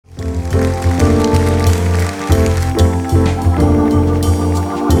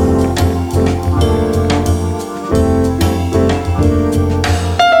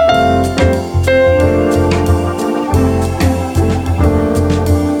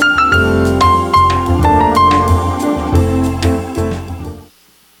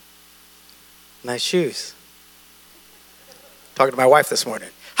Nice shoes. Talking to my wife this morning.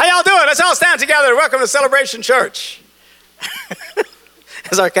 How y'all doing? Let's all stand together. Welcome to Celebration Church.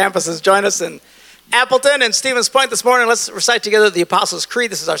 As our campuses join us in Appleton and Stevens Point this morning, let's recite together the Apostles'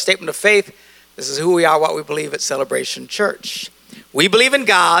 Creed. This is our statement of faith. This is who we are, what we believe at Celebration Church. We believe in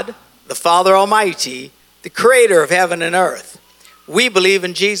God, the Father Almighty, the creator of heaven and earth. We believe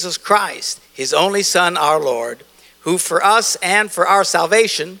in Jesus Christ, his only Son, our Lord, who for us and for our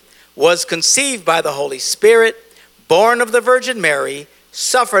salvation was conceived by the Holy Spirit, born of the Virgin Mary,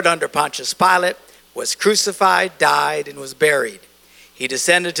 suffered under Pontius Pilate, was crucified, died, and was buried. He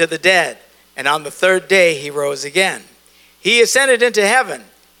descended to the dead, and on the third day he rose again. He ascended into heaven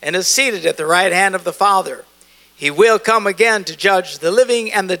and is seated at the right hand of the Father. He will come again to judge the living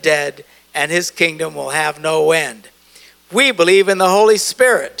and the dead, and his kingdom will have no end. We believe in the Holy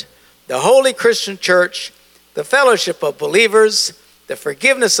Spirit, the holy Christian church, the fellowship of believers, the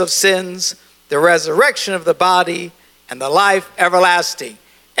forgiveness of sins, the resurrection of the body, and the life everlasting.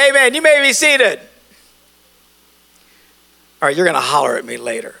 Amen. You may be seated. All right, you're going to holler at me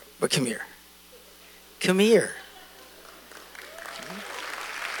later, but come here. Come here.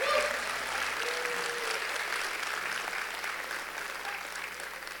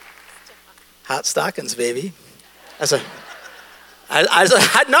 Hot stockings, baby.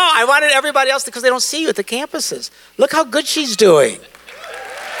 I wanted everybody else because they don't see you at the campuses. Look how good she's doing.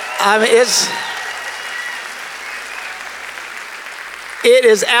 I mean, it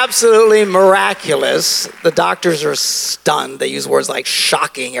is absolutely miraculous. The doctors are stunned. They use words like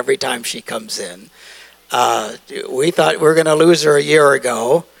shocking every time she comes in. We thought we were going to lose her a year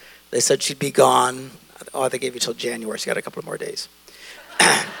ago. They said she'd be gone. Oh, they gave you till January. She got a couple more days.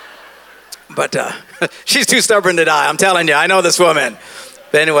 But she's too stubborn to die. I'm telling you, I know this woman.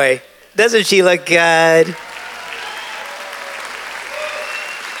 But anyway, doesn't she look good?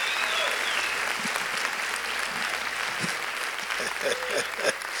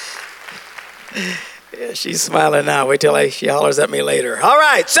 Yeah, she's smiling now. Wait till she hollers at me later. All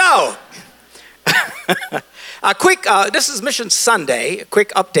right, so a quick, this is Mission Sunday, a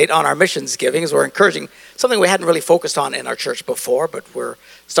quick update on our missions giving as we're encouraging something we hadn't really focused on in our church before, but we're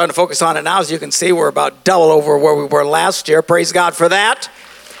starting to focus on it now. As you can see, we're about double over where we were last year. Praise God for that.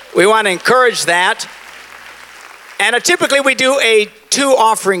 We want to encourage that. And typically we do a 2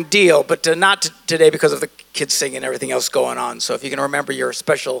 offering deal, but not today because of the kids singing and everything else going on. So if you can remember your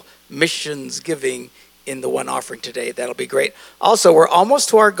special missions giving in the 1 offering today, that'll be great. Also, we're almost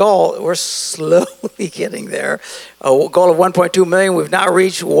to our goal. We're slowly getting there. A goal of 1.2 million. We've now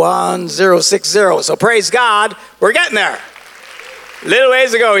reached 1060. So praise God, we're getting there. Little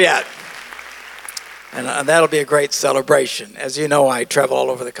ways to go yet. And that'll be a great celebration. As you know, I travel all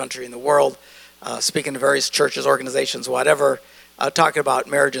over the country and the world, speaking to various churches, organizations, whatever, talking about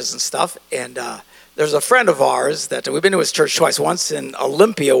marriages and stuff. And there's a friend of ours that we've been to his church twice, once in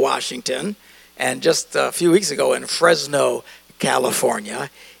Olympia, Washington, and just a few weeks ago in Fresno,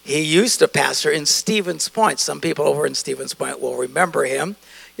 California. He used to pastor in Stevens Point. Some people over in Stevens Point will remember him.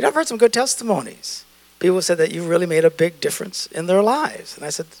 You know, I've heard some good testimonies. People said that you really made a big difference in their lives. And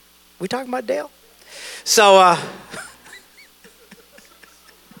I said, we talking about Dale? So,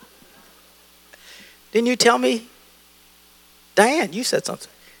 didn't you tell me? Diane, you said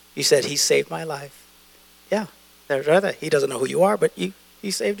something. You said, he saved my life. Yeah, there's right. He doesn't know who you are, but he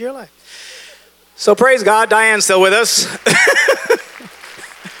saved your life. So praise God, Diane's still with us.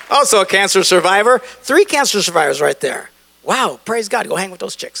 Also a cancer survivor. 3 cancer survivors right there. Wow, praise God. Go hang with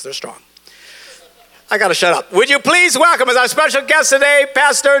those chicks. They're strong. I got to shut up. Would you please welcome as our special guest today,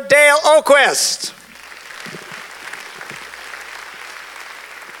 Pastor Dale Oquist.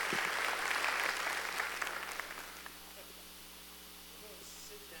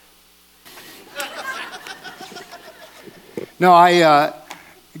 No,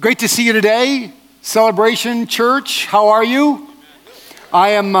 great to see you today. Celebration Church, how are you? I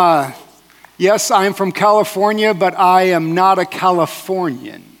am, yes, I am from California, but I am not a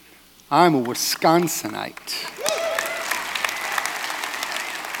Californian. I'm a Wisconsinite.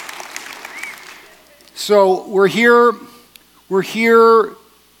 So we're here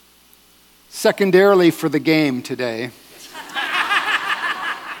secondarily for the game today.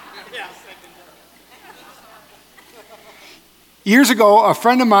 Years ago, a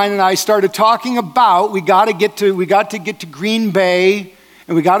friend of mine and I started talking about we got to get to Green Bay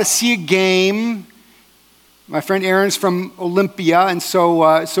and we got to see a game. My friend Aaron's from Olympia, and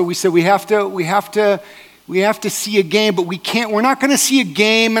so we said we have to see a game, but we're not going to see a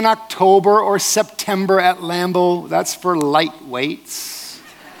game in October or September at Lambeau. That's for lightweights.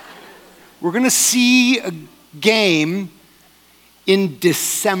 We're going to see a game in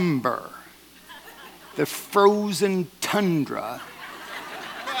December. the frozen tundra,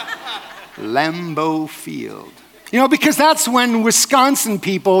 Lambeau Field. You know, because that's when Wisconsin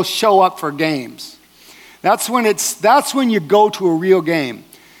people show up for games. That's when you go to a real game.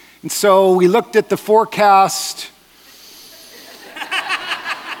 And so we looked at the forecast.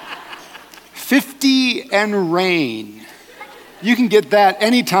 50 and rain. You can get that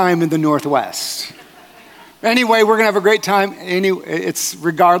anytime in the Northwest. Anyway, we're going to have a great time. It's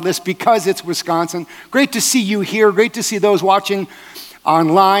regardless because it's Wisconsin. Great to see you here. Great to see those watching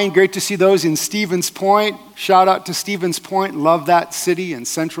online. Great to see those in Stevens Point. Shout out to Stevens Point. Love that city in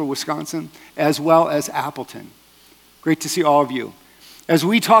central Wisconsin, as well as Appleton. Great to see all of you. As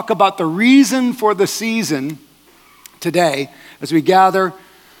we talk about the reason for the season today, as we gather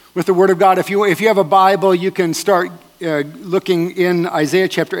with the Word of God, if you have a Bible, you can start looking in Isaiah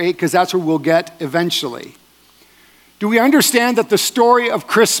chapter 8, because that's where we'll get eventually. Do we understand that the story of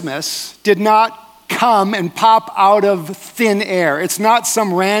Christmas did not come and pop out of thin air? It's not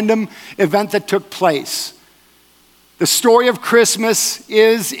some random event that took place. The story of Christmas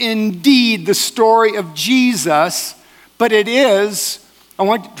is indeed the story of Jesus, but it is, I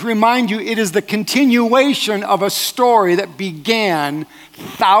want to remind you, it is the continuation of a story that began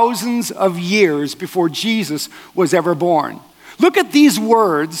thousands of years before Jesus was ever born. Look at these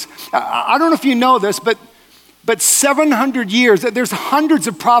words. I don't know if you know this, but 700 years, there's hundreds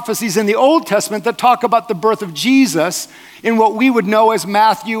of prophecies in the Old Testament that talk about the birth of Jesus in what we would know as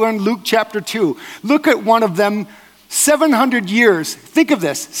Matthew and Luke chapter 2. Look at one of them, 700 years. Think of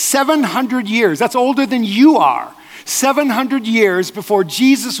this, 700 years. That's older than you are. 700 years before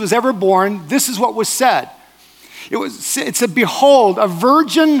Jesus was ever born, this is what was said. It said, behold, a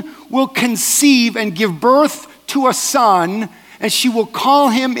virgin will conceive and give birth to a son, and she will call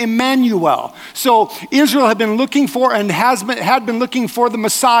him Emmanuel. So Israel had been looking for and had been looking for the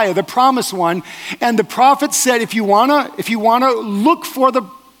Messiah, the promised one. And the prophet said, if you wanna look for the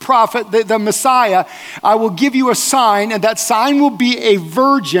prophet, the Messiah, I will give you a sign, and that sign will be a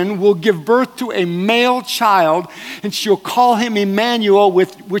virgin will give birth to a male child, and she'll call him Emmanuel,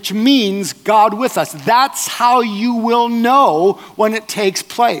 which means God with us. That's how you will know when it takes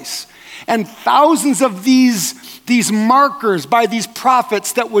place. And thousands of these markers by these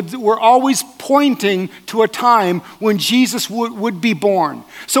prophets that were always pointing to a time when Jesus would be born.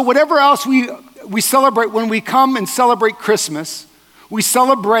 So whatever else we celebrate when we come and celebrate Christmas, we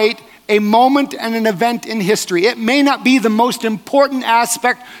celebrate a moment and an event in history. It may not be the most important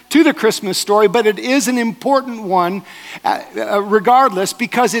aspect to the Christmas story, but it is an important one regardless,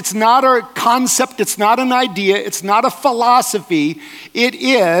 because it's not a concept, it's not an idea, it's not a philosophy. It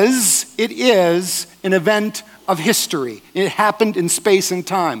is an event of history. It happened in space and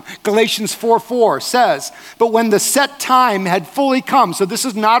time. Galatians 4:4 says, but when the set time had fully come, so this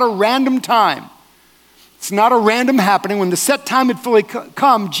is not a random time. It's not a random happening. When the set time had fully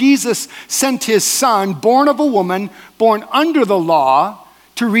come, Jesus sent his son, born of a woman, born under the law,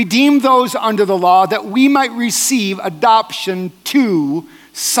 to redeem those under the law, that we might receive adoption to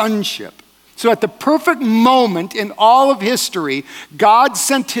sonship. So at the perfect moment in all of history, God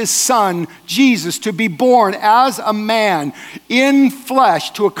sent his son, Jesus, to be born as a man in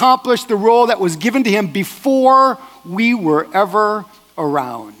flesh to accomplish the role that was given to him before we were ever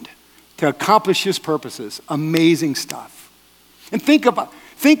around, to accomplish his purposes. Amazing stuff. And think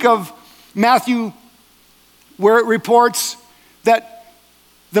of Matthew, where it reports that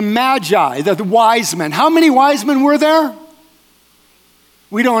the Magi, the wise men, how many wise men were there?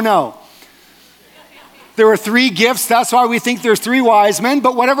 We don't know. There were 3 gifts. That's why we think there's 3 wise men.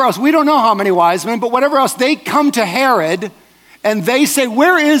 But whatever else, we don't know how many wise men, but whatever else, they come to Herod and they say,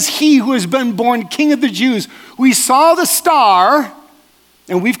 where is he who has been born King of the Jews? We saw the star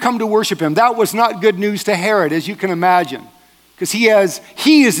and we've come to worship him. That was not good news to Herod, as you can imagine, because he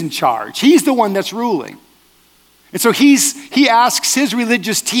is in charge. He's the one that's ruling. And so he asks his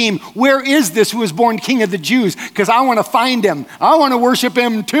religious team, where is this who was born King of the Jews? Because I want to find him. I want to worship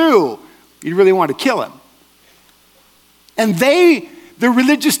him too. You really want to kill him. And the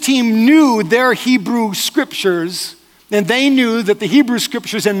religious team knew their Hebrew scriptures, and they knew that the Hebrew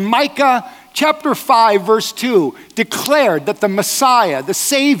scriptures in Micah chapter 5, verse 2, declared that the Messiah, the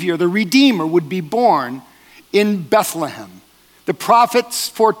Savior, the Redeemer would be born in Bethlehem. The prophets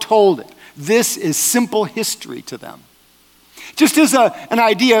foretold it. This is simple history to them. Just as an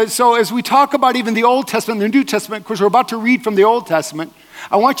idea, so as we talk about even the Old Testament and the New Testament, of course, we're about to read from the Old Testament.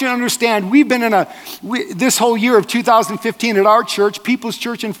 I want you to understand, we've been in this whole year of 2015 at our church, People's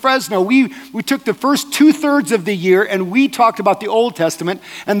Church in Fresno, we took the first 2/3 of the year and we talked about the Old Testament,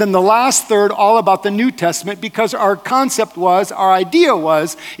 and then the last third all about the New Testament, because our idea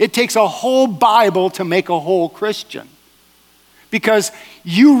was, it takes a whole Bible to make a whole Christian. Because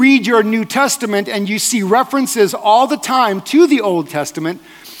you read your New Testament and you see references all the time to the Old Testament,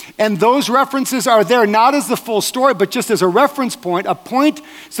 and those references are there not as the full story, but just as a reference point, a point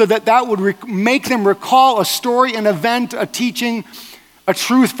so that would make them recall a story, an event, a teaching, a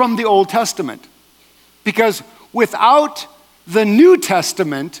truth from the Old Testament. Because without the New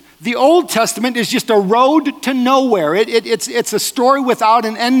Testament, the Old Testament is just a road to nowhere. It's a story without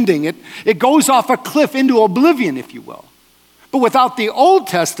an ending. It goes off a cliff into oblivion, if you will. But without the Old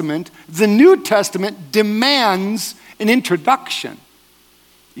Testament, the New Testament demands an introduction.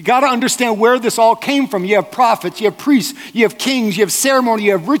 You got to understand where this all came from. You have prophets, you have priests, you have kings, you have ceremony,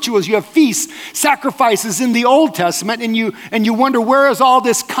 you have rituals, you have feasts, sacrifices in the Old Testament, and you wonder, where is all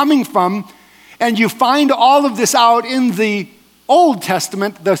this coming from? And you find all of this out in the Old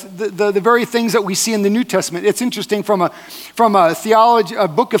Testament, the very things that we see in the New Testament. It's interesting, from a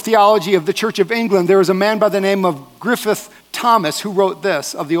book of theology of the Church of England, there was a man by the name of Griffith Thomas who wrote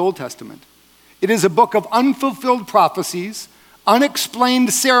this of the Old Testament. It is a book of unfulfilled prophecies,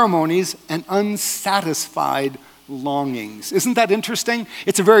 unexplained ceremonies, and unsatisfied longings. Isn't that interesting?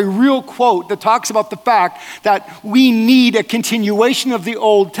 It's a very real quote that talks about the fact that we need a continuation of the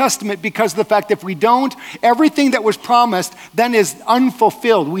Old Testament, because of the fact that if we don't, everything that was promised then is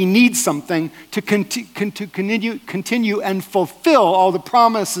unfulfilled. We need something to continue and fulfill all the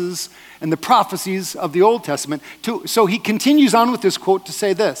promises and the prophecies of the Old Testament. So he continues on with this quote to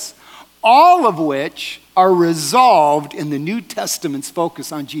say this: all of which are resolved in the New Testament's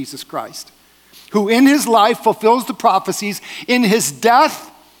focus on Jesus Christ, who in his life fulfills the prophecies, in his death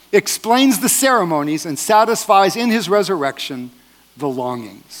explains the ceremonies, and satisfies in his resurrection the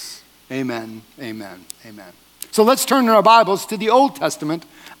longings. Amen, amen, amen. So let's turn in our Bibles to the Old Testament,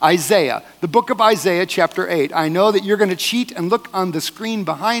 Isaiah, the book of Isaiah, chapter 8. I know that you're going to cheat and look on the screen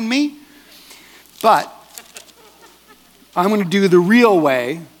behind me, but I'm going to do the real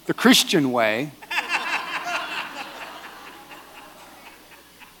way, the Christian way.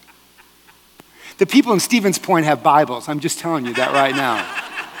 The people in Stevens Point have Bibles. I'm just telling you that right now.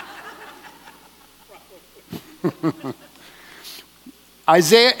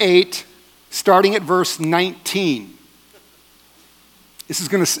 Isaiah 8, starting at verse 19. This is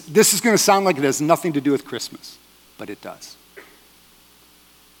going to sound like it has nothing to do with Christmas, but it does.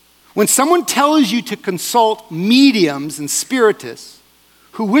 When someone tells you to consult mediums and spiritists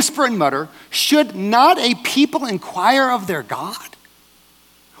who whisper and mutter, should not a people inquire of their God?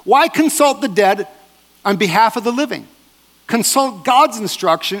 Why consult the dead on behalf of the living? Consult God's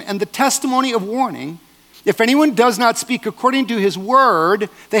instruction and the testimony of warning. If anyone does not speak according to his word,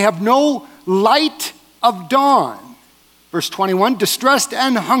 they have no light of dawn. Verse 21, distressed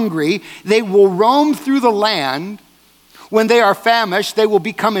and hungry, they will roam through the land. When they are famished, they will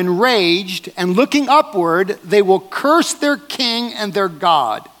become enraged, and looking upward, they will curse their king and their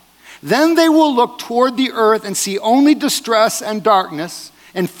God. Then they will look toward the earth and see only distress and darkness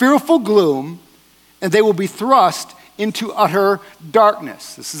and fearful gloom, and they will be thrust into utter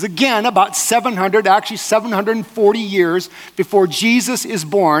darkness. This is again about 740 years before Jesus is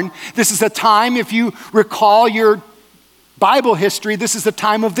born. This is a time, if you recall your Bible history, this is the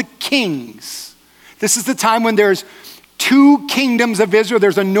time of the kings. This is the time when there's two kingdoms of Israel.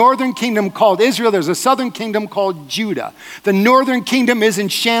 There's a northern kingdom called Israel. There's a southern kingdom called Judah. The northern kingdom is in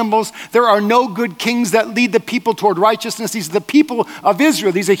shambles. There are no good kings that lead the people toward righteousness. These are the people of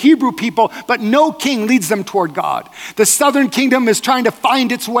Israel. These are Hebrew people, but no king leads them toward God. The southern kingdom is trying to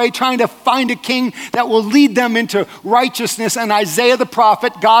find its way, trying to find a king that will lead them into righteousness. And Isaiah the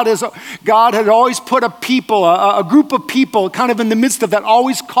prophet, God had always put a people, a group of people kind of in the midst of that,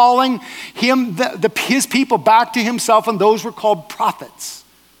 always calling his people back to himself. And those were called prophets.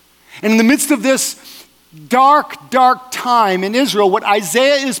 And in the midst of this dark, dark time in Israel, what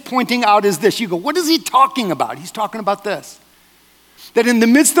Isaiah is pointing out is this. You go, what is he talking about? He's talking about this. That in the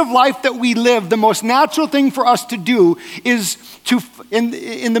midst of life that we live, the most natural thing for us to do is to,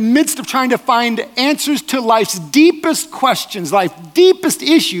 in the midst of trying to find answers to life's deepest questions, life's deepest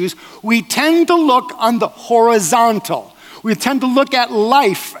issues, we tend to look on the horizontal. We tend to look at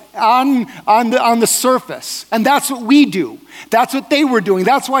life on the surface, and that's what we do. That's what they were doing.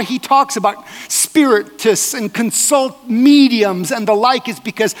 That's why he talks about spiritists and consult mediums and the like, is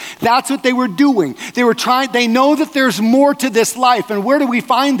because that's what they were doing. They know that there's more to this life, and where do we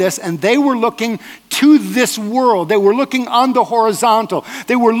find this? And they were looking to this world. They were looking on the horizontal.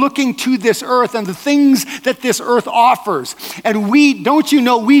 They were looking to this earth and the things that this earth offers. And don't you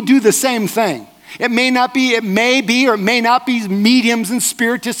know, we do the same thing. It may be, or it may not be mediums and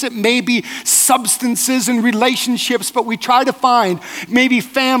spiritists. It may be substances and relationships, but we try to find, maybe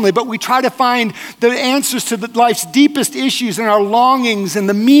family, but we try to find the answers to life's deepest issues and our longings and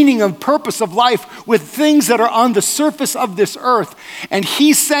the meaning and purpose of life with things that are on the surface of this earth. And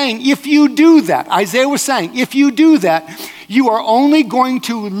he's saying, if you do that, Isaiah was saying, if you do that, you are only going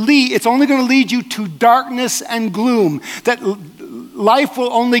to it's only going to lead you to darkness and gloom. That life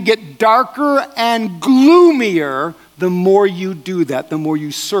will only get darker and gloomier the more you do that, the more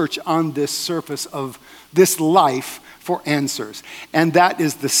you search on this surface of this life for answers. And that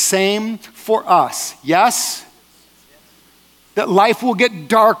is the same for us, yes? That life will get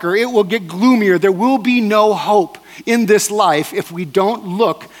darker, it will get gloomier. There will be no hope in this life if we don't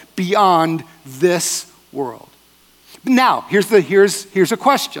look beyond this world. Now, here's a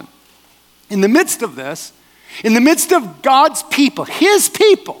question. In the midst of this, in the midst of God's people, his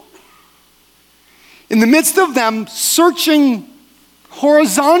people, in the midst of them searching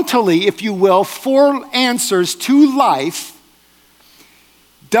horizontally, if you will, for answers to life,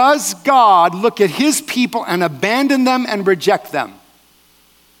 does God look at his people and abandon them and reject them?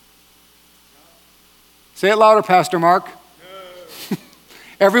 Say it louder, Pastor Mark. No.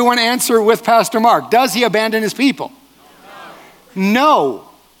 Everyone answer with Pastor Mark. Does he abandon his people? No.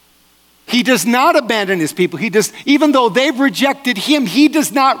 He does not abandon his people. Even though they've rejected him, he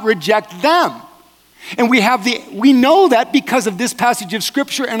does not reject them. And we know that because of this passage of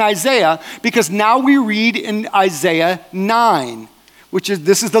scripture in Isaiah, because now we read in Isaiah 9,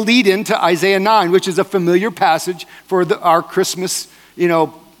 this is the lead in to Isaiah 9, which is a familiar passage for our Christmas,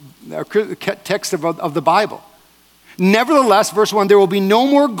 our text of the Bible. Nevertheless, verse 1, there will be no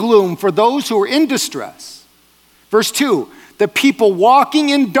more gloom for those who are in distress. Verse 2, the people walking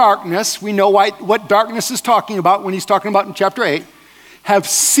in darkness, we know what darkness is talking about when he's talking about in chapter 8, have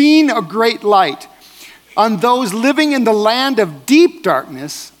seen a great light. On those living in the land of deep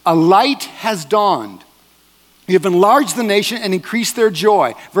darkness, a light has dawned. You have enlarged the nation and increased their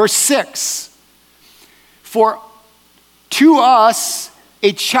joy. Verse 6, for to us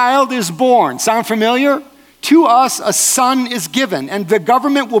a child is born. Sound familiar? To us a son is given, and the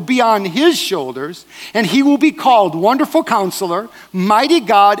government will be on his shoulders, and he will be called Wonderful Counselor, Mighty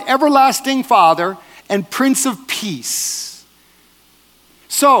God, Everlasting Father, and Prince of Peace.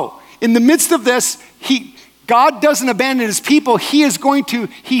 So, in the midst of this, God doesn't abandon his people. He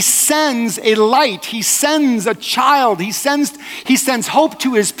sends a light. He sends a child. He sends hope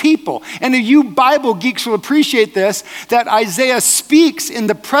to his people. And you Bible geeks will appreciate this, that Isaiah speaks in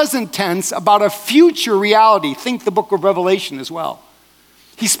the present tense about a future reality. Think the book of Revelation as well.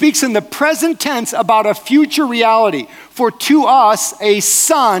 He speaks in the present tense about a future reality. For to us a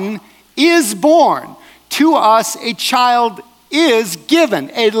son is born. To us a child is given.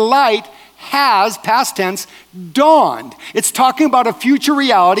 A light has, past tense, dawned. It's talking about a future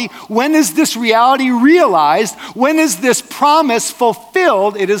reality. When is this reality realized? When is this promise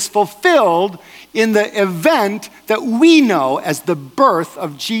fulfilled? It is fulfilled in the event that we know as the birth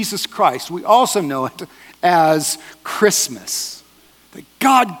of Jesus Christ. We also know it as Christmas. That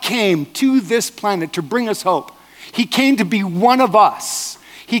God came to this planet to bring us hope. He came to be one of us.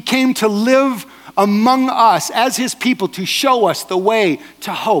 He came to live among us as his people to show us the way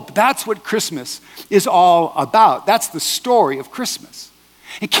to hope. That's what Christmas is all about. That's the story of Christmas.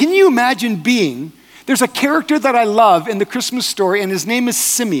 And can you imagine there's a character that I love in the Christmas story, and his name is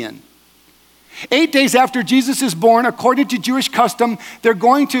Simeon. 8 days after Jesus is born, according to Jewish custom,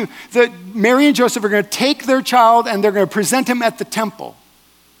 Mary and Joseph are going to take their child and they're going to present him at the temple.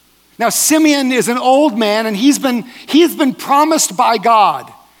 Now, Simeon is an old man, and he's been promised by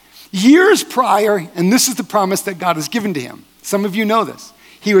God years prior, and this is the promise that God has given to him. Some of you know this.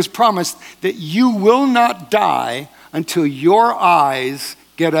 He was promised that you will not die until your eyes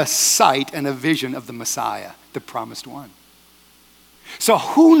get a sight and a vision of the Messiah, the promised one. So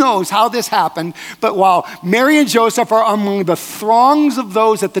who knows how this happened, but while Mary and Joseph are among the throngs of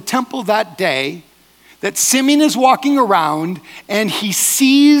those at the temple that day, that Simeon is walking around and he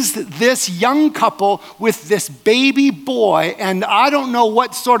sees this young couple with this baby boy, and I don't know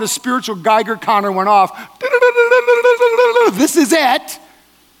what sort of spiritual Geiger counter went off. This is it.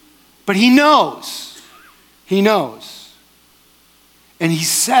 But he knows. He knows. And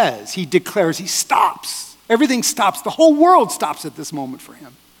he declares, he stops. Everything stops. The whole world stops at this moment for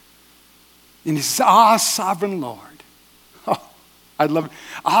him. And he says, sovereign Lord. Oh, I love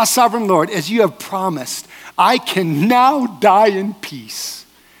it. Sovereign Lord, as you have promised, I can now die in peace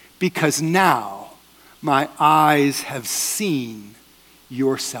because now my eyes have seen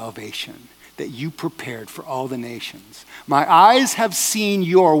your salvation that you prepared for all the nations. My eyes have seen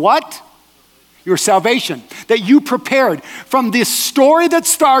your what? Your salvation that you prepared. From this story that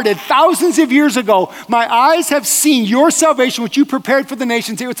started thousands of years ago, my eyes have seen your salvation, which you prepared for the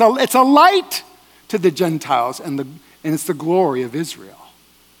nations. It's a light to the Gentiles, and it's the glory of Israel.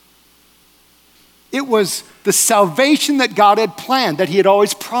 It was the salvation that God had planned, that he had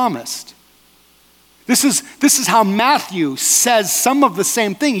always promised. This is how Matthew says some of the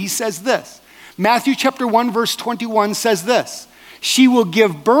same thing. He says this. Matthew chapter 1, verse 21 says this. She will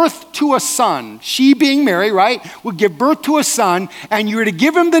give birth to a son. She being Mary, right, will give birth to a son, and you're to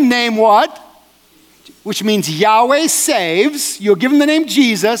give him the name what? Which means Yahweh saves. You'll give him the name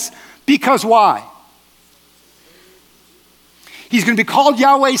Jesus, because why? He's going to be called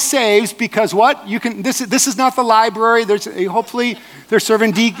Yahweh saves because what? This is not the library. Hopefully they're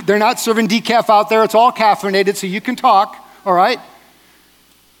not serving decaf out there. It's all caffeinated, so you can talk, all right?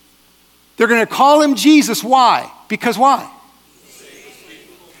 They're going to call him Jesus. Why? Because why?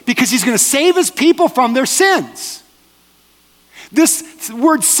 Because he's going to save his people from their sins. This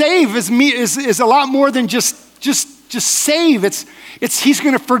word save is a lot more than just save. He's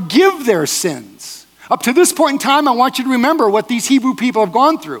going to forgive their sins. Up to this point in time, I want you to remember what these Hebrew people have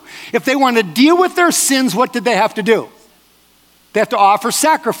gone through. If they want to deal with their sins, what did they have to do? They have to offer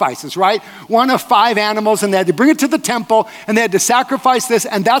sacrifices, right? 1 of 5 animals, and they had to bring it to the temple, and they had to sacrifice this,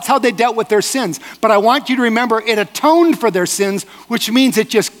 and that's how they dealt with their sins. But I want you to remember, it atoned for their sins, which means it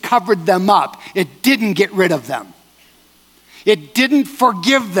just covered them up. It didn't get rid of them. It didn't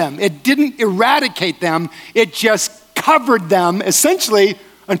forgive them. It didn't eradicate them. It just covered them, essentially,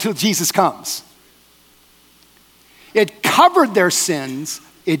 until Jesus comes. It covered their sins.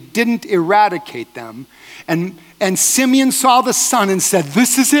 It didn't eradicate them. And Simeon saw the son and said,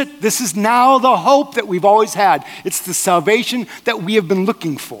 this is it. This is now the hope that we've always had. It's the salvation that we have been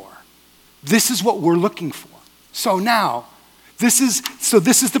looking for. This is what we're looking for. So now, this is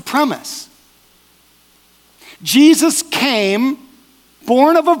the premise. Jesus came,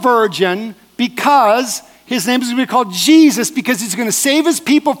 born of a virgin, because his name is going to be called Jesus, because he's going to save his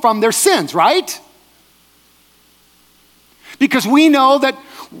people from their sins, right? Because we know that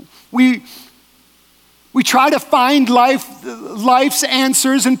we try to find life's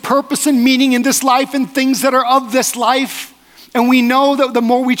answers and purpose and meaning in this life and things that are of this life. And we know that the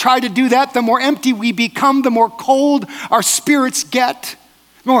more we try to do that, the more empty we become, the more cold our spirits get,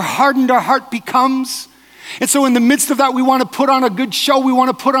 the more hardened our heart becomes. And so in the midst of that, we want to put on a good show. We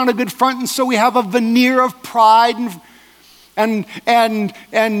want to put on a good front. And so we have a veneer of pride and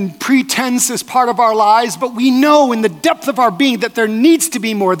pretense as part of our lives. But we know in the depth of our being that there needs to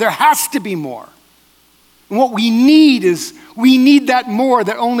be more. There has to be more. And what we need that more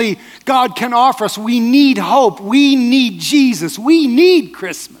that only God can offer us. We need hope. We need Jesus. We need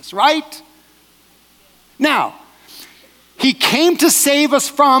Christmas, right? Now, he came to save us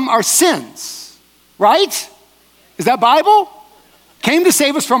from our sins, right? Is that Bible? Came to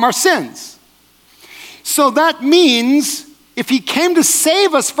save us from our sins. So that means if he came to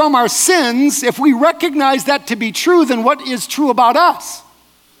save us from our sins, if we recognize that to be true, then what is true about us?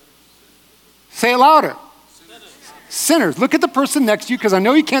 Say it louder. Sinners. Look at the person next to you, because I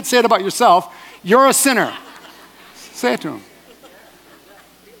know you can't say it about yourself. You're a sinner. Say it to him.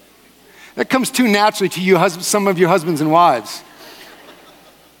 That comes too naturally to you, some of you husbands and wives.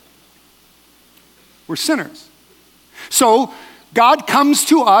 We're sinners. So God comes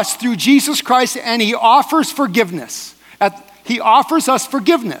to us through Jesus Christ, and he offers forgiveness. He offers us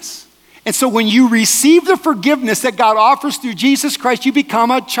forgiveness. And so when you receive the forgiveness that God offers through Jesus Christ, you become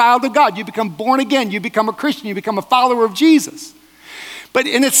a child of God. You become born again. You become a Christian. You become a follower of Jesus.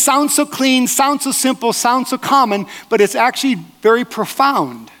 And it sounds so clean, sounds so simple, sounds so common, but it's actually very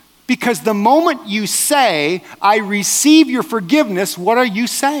profound. Because the moment you say, I receive your forgiveness, what are you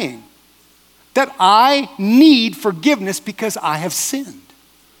saying? That I need forgiveness because I have sinned.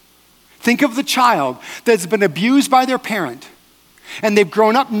 Think of the child that's been abused by their parent. And they've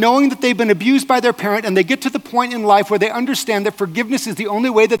grown up knowing that they've been abused by their parent, and they get to the point in life where they understand that forgiveness is the only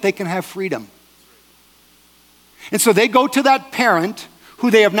way that they can have freedom. And so they go to that parent who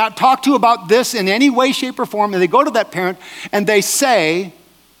they have not talked to about this in any way, shape, or form, and they go to that parent and they say,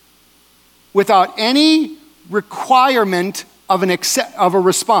 without any requirement of a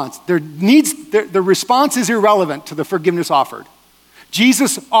response, the response is irrelevant to the forgiveness offered.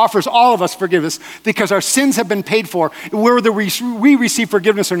 Jesus offers all of us forgiveness because our sins have been paid for. Whether we receive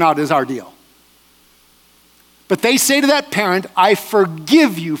forgiveness or not is our deal. But they say to that parent, I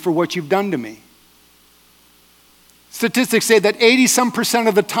forgive you for what you've done to me. Statistics say that 80%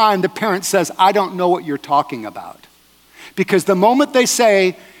 of the time the parent says, I don't know what you're talking about. Because the moment they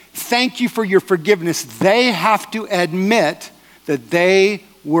say, thank you for your forgiveness, they have to admit that they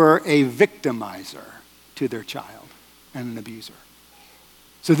were a victimizer to their child and an abuser.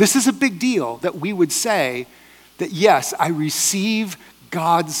 So this is a big deal that we would say that, yes, I receive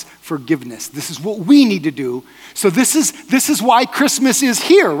God's forgiveness. This is what we need to do. So this is why Christmas is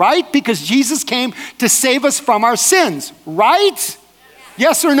here, right? Because Jesus came to save us from our sins, right?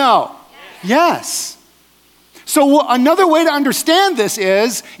 Yes or no? Yes. So another way to understand this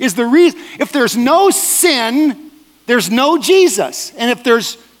is the reason, if there's no sin, there's no Jesus. And if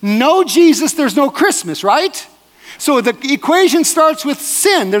there's no Jesus, there's no Christmas, right? So the equation starts with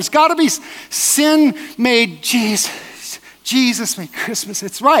sin. There's got to be sin made Jesus. Jesus made Christmas.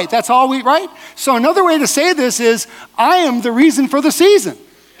 It's right. That's all right? So another way to say this is, I am the reason for the season.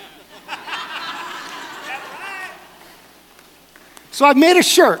 So I've made a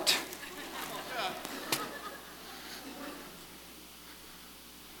shirt.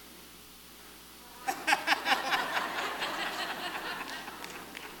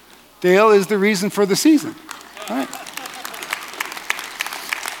 Dale is the reason for the season. All right.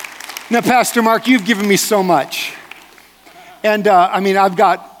 Now, Pastor Mark, you've given me so much. And I've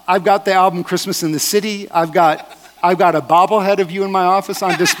got the album Christmas in the City. I've got a bobblehead of you in my office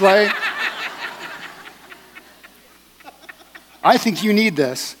on display. I think you need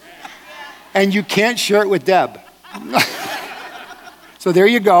this. And you can't share it with Deb. So there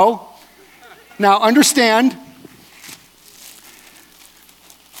you go. Now understand,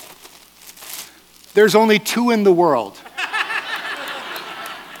 there's only 2 in the world.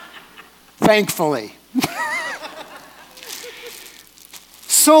 Thankfully.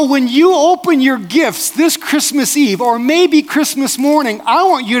 So when you open your gifts this Christmas Eve, or maybe Christmas morning, I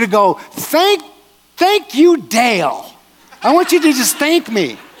want you to go, thank you, Dale. I want you to just thank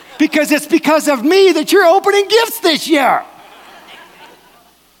me, because it's because of me that you're opening gifts this year.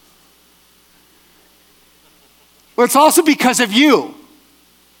 But it's also because of you.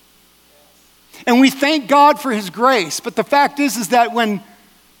 And we thank God for his grace. But the fact is that when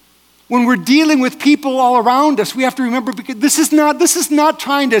we're dealing with people all around us, we have to remember, because this is not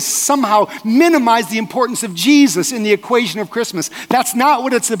trying to somehow minimize the importance of Jesus in the equation of Christmas. That's not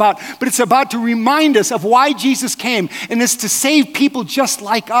what it's about. But it's about to remind us of why Jesus came, and it's to save people just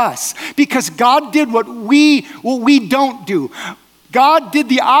like us. Because God did what we don't do. God did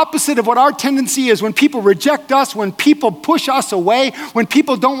the opposite of what our tendency is. When people reject us, when people push us away, when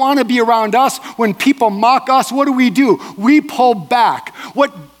people don't want to be around us, when people mock us, what do? We pull back.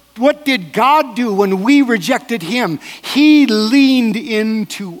 What did God do when we rejected him? He leaned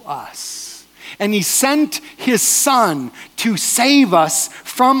into us. And he sent his son to save us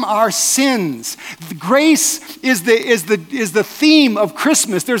from our sins. Grace is the theme of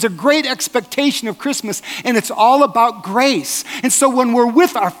Christmas. There's a great expectation of Christmas, and it's all about grace. And so when we're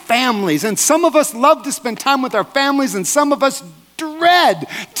with our families, and some of us love to spend time with our families, and some of us dread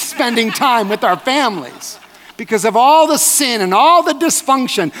spending time with our families because of all the sin and all the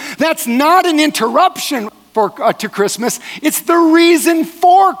dysfunction, that's not an interruption to Christmas. It's the reason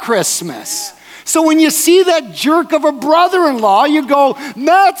for Christmas. So when you see that jerk of a brother-in-law, you go,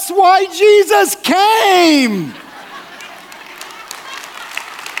 that's why Jesus came.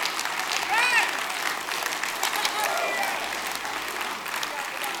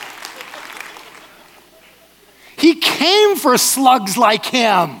 He came for slugs like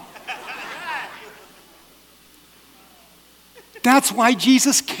him. That's why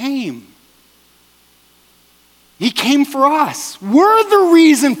Jesus came. He came for us. We're the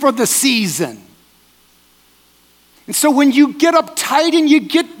reason for the season. And so when you get uptight and you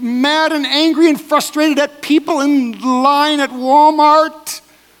get mad and angry and frustrated at people in line at Walmart,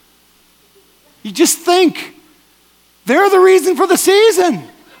 you just think, they're the reason for the season.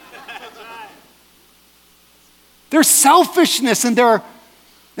 Their selfishness and their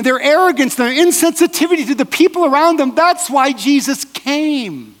arrogance, their insensitivity to the people around them, that's why Jesus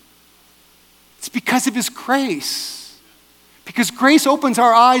came. It's because of his grace. Because grace opens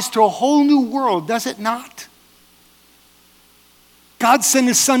our eyes to a whole new world, does it not? God sent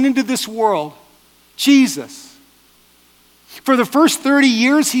his son into this world, Jesus. For the first 30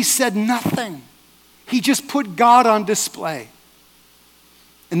 years, he said nothing. He just put God on display.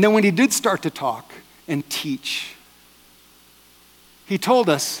 And then when he did start to talk and teach, he told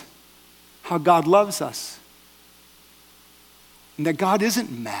us how God loves us. and that God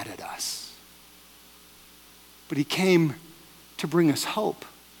isn't mad at us, but he came to bring us hope.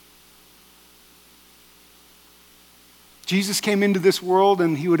 Jesus came into this world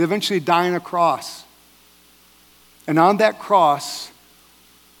and he would eventually die on a cross. And on that cross,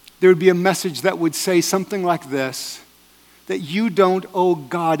 there would be a message that would say something like this, that you don't owe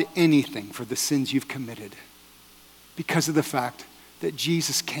God anything for the sins you've committed because of the fact that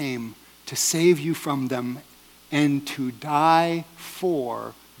Jesus came to save you from them and to die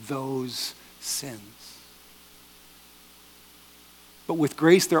for those sins. But with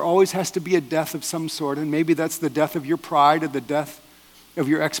grace, there always has to be a death of some sort, and maybe that's the death of your pride or the death of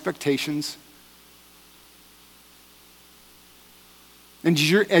your expectations. And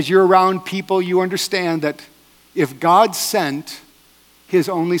as you're around people, you understand that if God sent his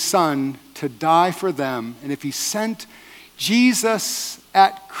only son to die for them, and if he sent Jesus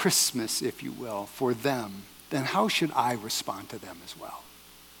at Christmas, if you will, for them, then how should I respond to them as well?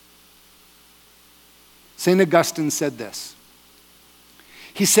 St. Augustine said this.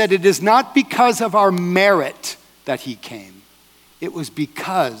 He said, it is not because of our merit that he came. It was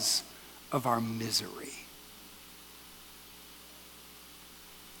because of our misery.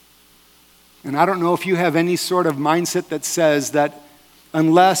 And I don't know if you have any sort of mindset that says that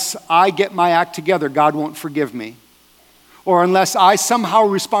unless I get my act together, God won't forgive me. Or unless I somehow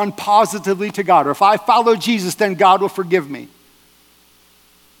respond positively to God. Or if I follow Jesus, then God will forgive me.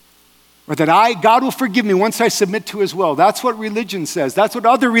 Or that God will forgive me once I submit to his will. That's what religion says. That's what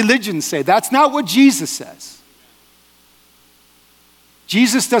other religions say. That's not what Jesus says.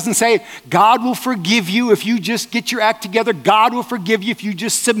 Jesus doesn't say, God will forgive you if you just get your act together. God will forgive you if you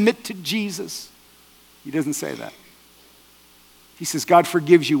just submit to Jesus. He doesn't say that. He says God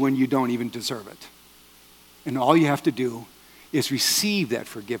forgives you when you don't even deserve it. And all you have to do is receive that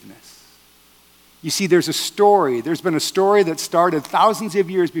forgiveness. You see, there's been a story that started thousands of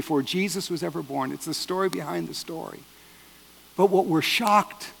years before Jesus was ever born. It's the story behind the story. But what we're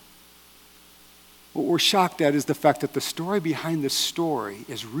shocked at is the fact that the story behind the story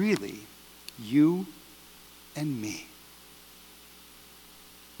is really you and me.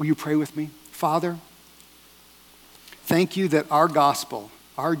 Will you pray with me? Father, thank you that our gospel,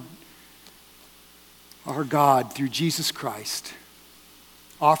 our God through Jesus Christ,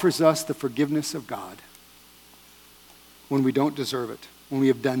 offers us the forgiveness of God when we don't deserve it, when we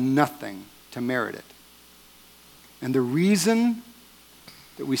have done nothing to merit it. And the reason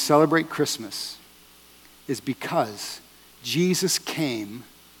that we celebrate Christmas is because Jesus came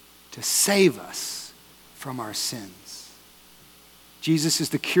to save us from our sins. Jesus is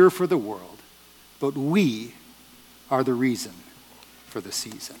the cure for the world, but we are the reason for the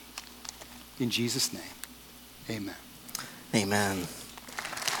season. In Jesus' name, amen. Amen.